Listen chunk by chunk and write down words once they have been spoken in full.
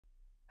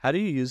How do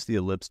you use the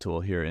ellipse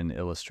tool here in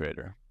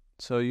Illustrator?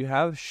 So you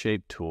have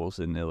shape tools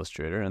in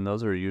Illustrator, and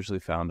those are usually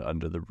found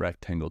under the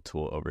rectangle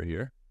tool over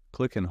here.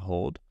 Click and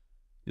hold.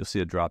 You'll see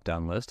a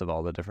drop-down list of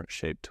all the different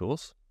shape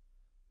tools.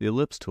 The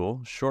ellipse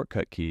tool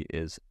shortcut key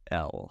is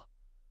L.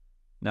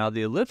 Now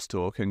the ellipse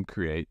tool can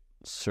create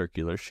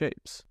circular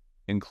shapes,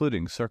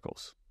 including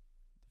circles.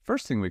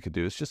 First thing we could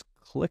do is just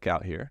click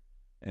out here,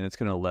 and it's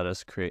going to let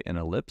us create an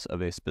ellipse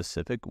of a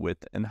specific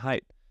width and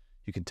height.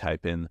 You can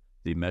type in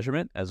the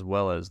measurement as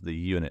well as the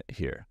unit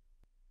here.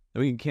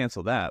 Then we can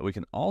cancel that. We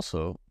can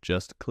also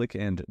just click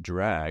and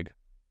drag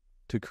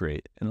to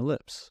create an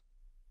ellipse.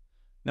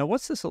 Now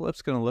what's this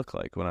ellipse going to look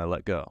like when I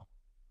let go?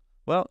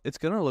 Well, it's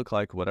going to look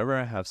like whatever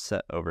I have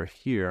set over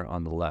here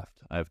on the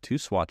left. I have two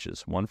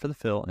swatches, one for the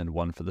fill and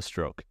one for the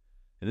stroke.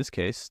 In this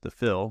case, the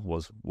fill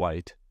was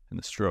white and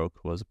the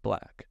stroke was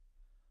black.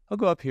 I'll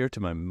go up here to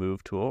my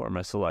move tool or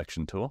my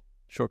selection tool.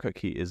 Shortcut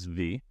key is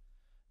V.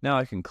 Now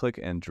I can click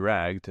and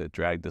drag to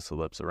drag this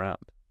ellipse around.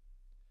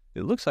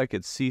 It looks like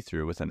it's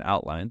see-through with an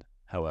outline.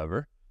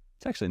 However,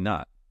 it's actually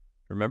not.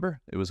 Remember,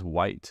 it was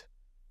white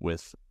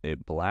with a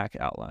black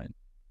outline.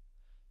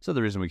 So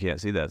the reason we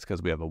can't see that is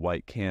because we have a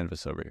white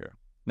canvas over here.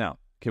 Now,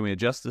 can we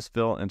adjust this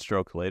fill and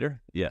stroke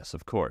later? Yes,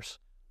 of course.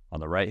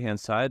 On the right-hand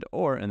side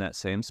or in that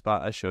same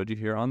spot I showed you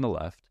here on the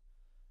left.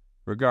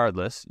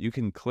 Regardless, you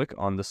can click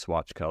on the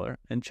swatch color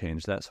and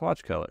change that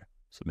swatch color.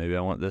 So maybe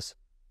I want this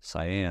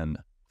cyan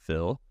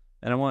fill,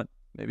 and I want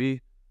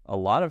maybe a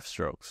lot of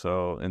stroke.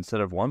 So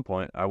instead of 1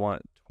 point, I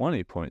want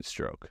 20-point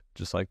stroke,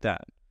 just like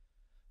that.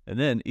 And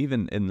then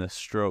even in the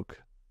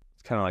stroke,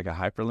 it's kind of like a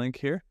hyperlink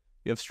here,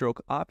 you have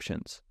stroke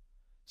options.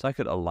 So I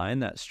could align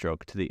that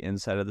stroke to the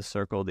inside of the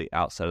circle, the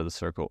outside of the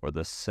circle, or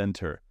the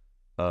center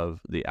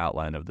of the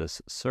outline of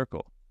this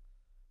circle.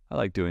 I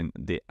like doing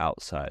the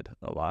outside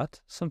a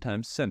lot,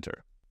 sometimes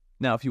center.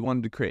 Now, if you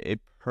wanted to create a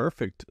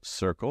perfect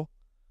circle,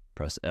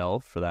 press L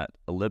for that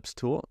ellipse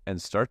tool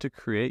and start to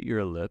create your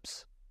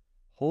ellipse.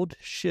 Hold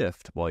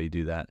Shift while you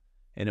do that,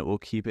 and it will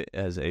keep it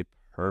as a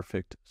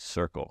perfect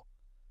circle.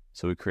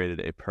 So we created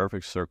a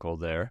perfect circle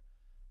there.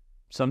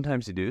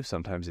 Sometimes you do,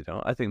 sometimes you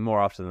don't. I think more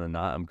often than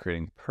not, I'm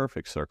creating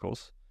perfect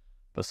circles,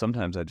 but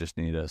sometimes I just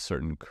need a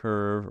certain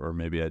curve, or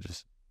maybe I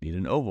just need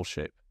an oval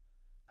shape.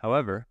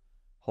 However,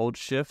 hold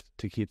Shift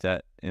to keep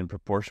that in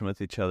proportion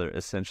with each other.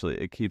 Essentially,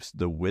 it keeps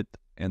the width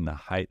and the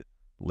height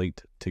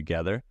linked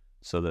together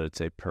so that it's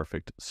a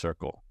perfect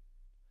circle.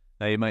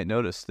 Now you might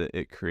notice that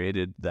it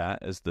created that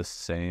as the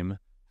same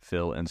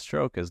fill and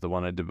stroke as the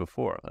one I did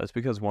before. That's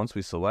because once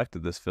we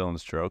selected this fill and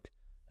stroke,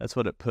 that's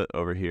what it put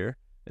over here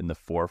in the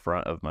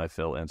forefront of my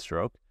fill and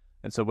stroke.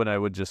 And so when I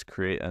would just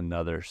create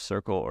another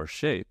circle or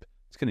shape,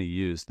 it's going to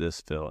use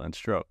this fill and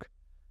stroke.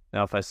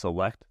 Now if I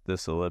select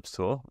this ellipse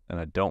tool and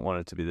I don't want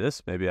it to be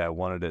this, maybe I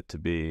wanted it to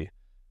be,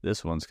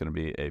 this one's going to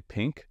be a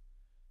pink.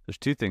 There's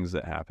two things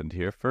that happened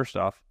here. First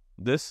off,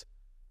 this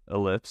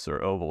ellipse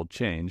or oval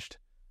changed.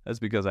 That's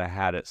because I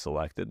had it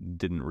selected,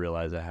 didn't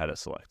realize I had it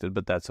selected,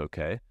 but that's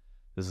okay.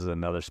 This is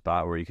another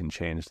spot where you can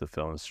change the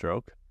fill and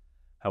stroke.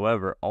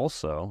 However,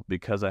 also,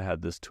 because I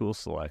had this tool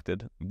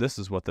selected, this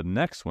is what the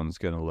next one's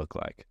going to look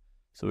like.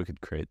 So we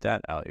could create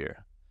that out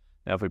here.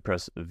 Now if we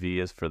press V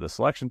as for the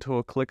selection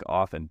tool, click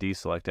off and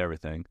deselect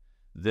everything,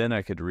 then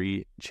I could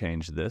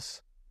re-change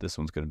this. This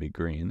one's going to be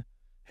green.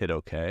 Hit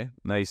OK.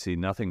 Now you see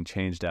nothing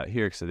changed out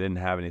here because I didn't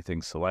have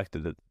anything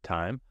selected at the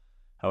time.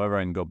 However,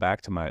 I can go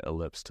back to my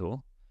ellipse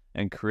tool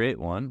and create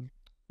one,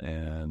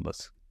 and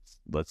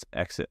let's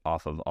exit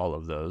off of all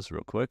of those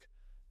real quick.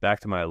 Back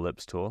to my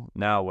ellipse tool.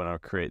 Now when I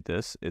create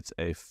this, it's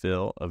a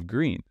fill of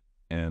green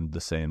and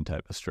the same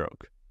type of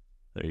stroke.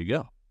 There you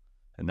go.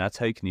 And that's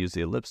how you can use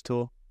the ellipse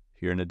tool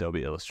here in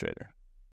Adobe Illustrator.